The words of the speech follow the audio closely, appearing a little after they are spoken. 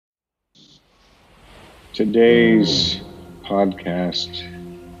Today's podcast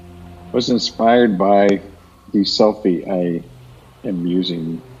was inspired by the selfie I am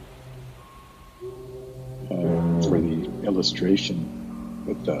using for the illustration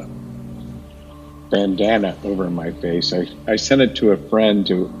with the bandana over my face. I sent it to a friend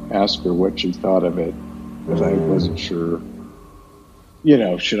to ask her what she thought of it because I wasn't sure,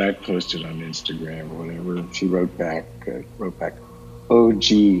 should I post it on Instagram or whatever. And she wrote back,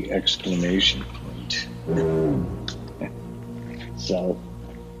 OG exclamation point. So,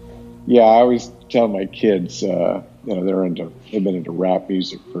 yeah, I always tell my kids, they've been into rap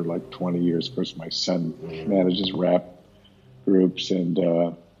music for like 20 years. Of course, my son manages rap groups, and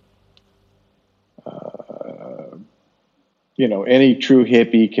any true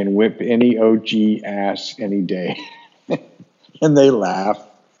hippie can whip any OG ass any day, and they laugh.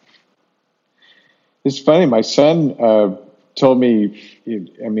 It's funny. My son told me,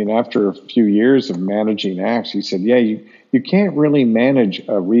 after a few years of managing acts, he said, "Yeah, you can't really manage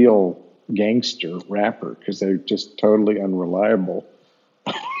a real gangster rapper because they're just totally unreliable.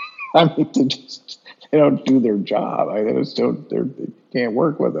 They don't do their job. They can't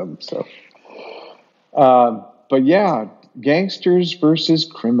work with them." So, but yeah, gangsters versus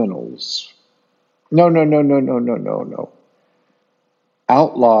criminals. No.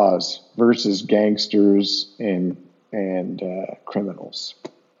 Outlaws versus gangsters and criminals.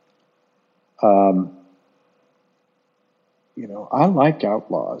 I like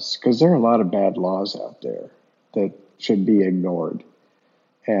outlaws because there are a lot of bad laws out there that should be ignored.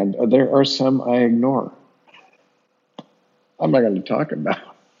 And there are some I ignore. I'm not going to talk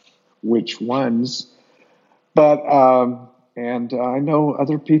about which ones, but, and I know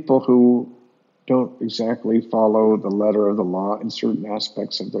other people who don't exactly follow the letter of the law in certain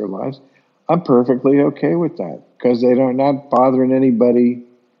aspects of their lives. I'm perfectly okay with that because they are not bothering anybody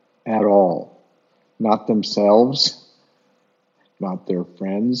at all. Not themselves, not their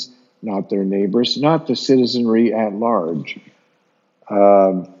friends, not their neighbors, not the citizenry at large.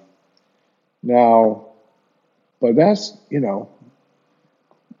 Now, but that's,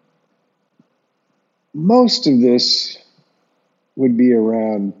 most of this would be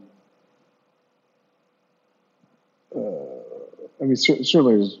around,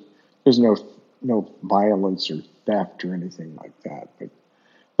 certainly there's no violence or theft or anything like that.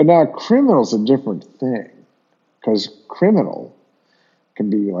 But now criminal's a different thing because criminal can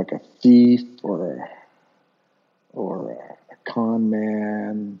be like a thief or a con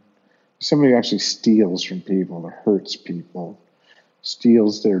man. Somebody who actually steals from people or hurts people,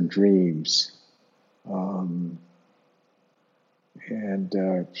 steals their dreams, or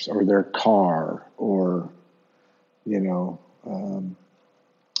their car, or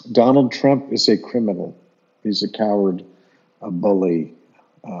Donald Trump is a criminal. He's a coward, a bully.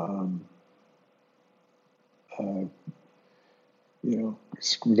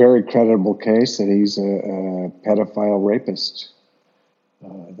 It's a very credible case that he's a pedophile rapist.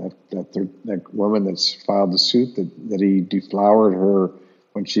 That woman that's filed the suit that he deflowered her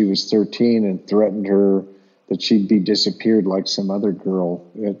when she was 13 and threatened her that she'd be disappeared like some other girl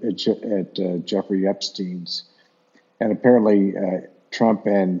at Jeffrey Epstein's. And apparently Trump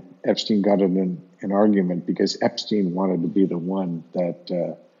and Epstein got in an argument because Epstein wanted to be the one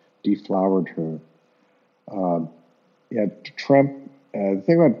that deflowered her. Trump. The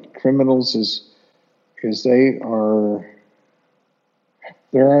thing about criminals is there aren't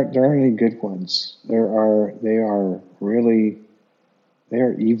any good ones. They are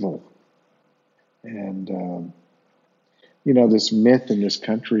evil, and this myth in this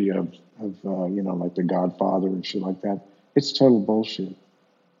country of like the Godfather and shit like that. It's total bullshit.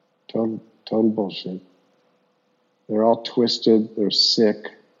 Total bullshit. They're all twisted. They're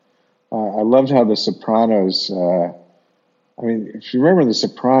sick. I loved how The Sopranos. If you remember The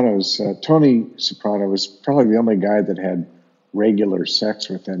Sopranos, Tony Soprano was probably the only guy that had regular sex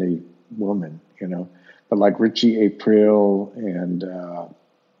with any woman, But like Richie Aprile and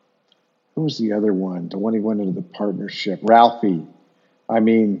who was the other one? The one he went into the partnership, Ralphie.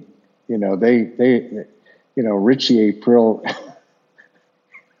 Richie Aprile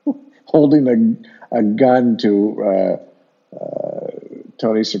holding a gun to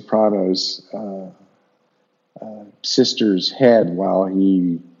Tony Soprano's sister's head while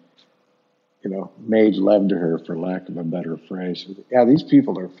he, made love to her, for lack of a better phrase. Yeah, these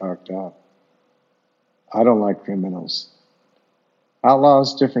people are fucked up. I don't like criminals.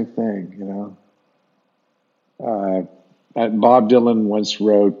 Outlaws, different thing, Bob Dylan once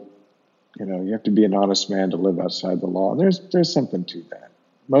wrote, you have to be an honest man to live outside the law. And there's something to that.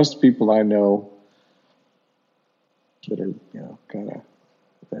 Most people I know that are,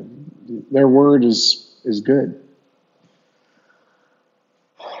 their word is is good.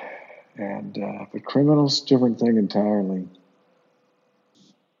 And but criminals, different thing entirely.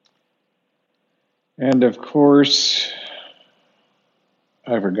 And of course,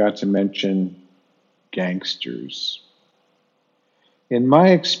 I forgot to mention gangsters. In my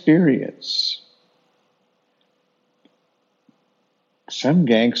experience, some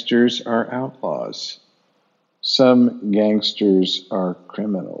gangsters are outlaws. Some gangsters are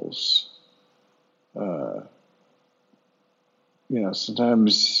criminals. Uh,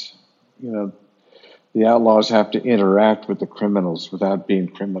 sometimes, you know, the outlaws have to interact with the criminals without being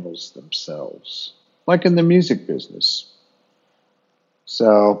criminals themselves, like in the music business.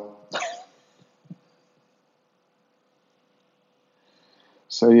 So,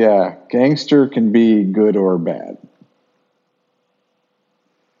 yeah, gangster can be good or bad.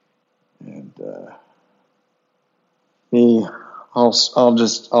 And me, I'll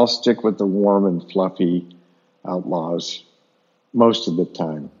stick with the warm and fluffy outlaws most of the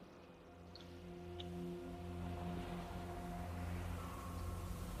time.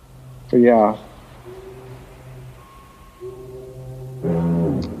 So yeah,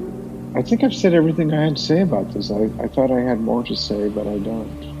 I think I've said everything I had to say about this. I thought I had more to say, but I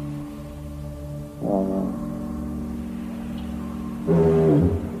don't.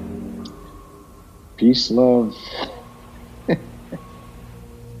 Peace, love,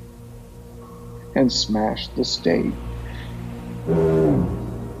 and smash the state.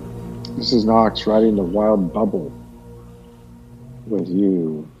 This is Knox riding the wild bubble with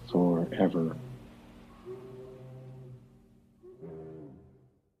you forever.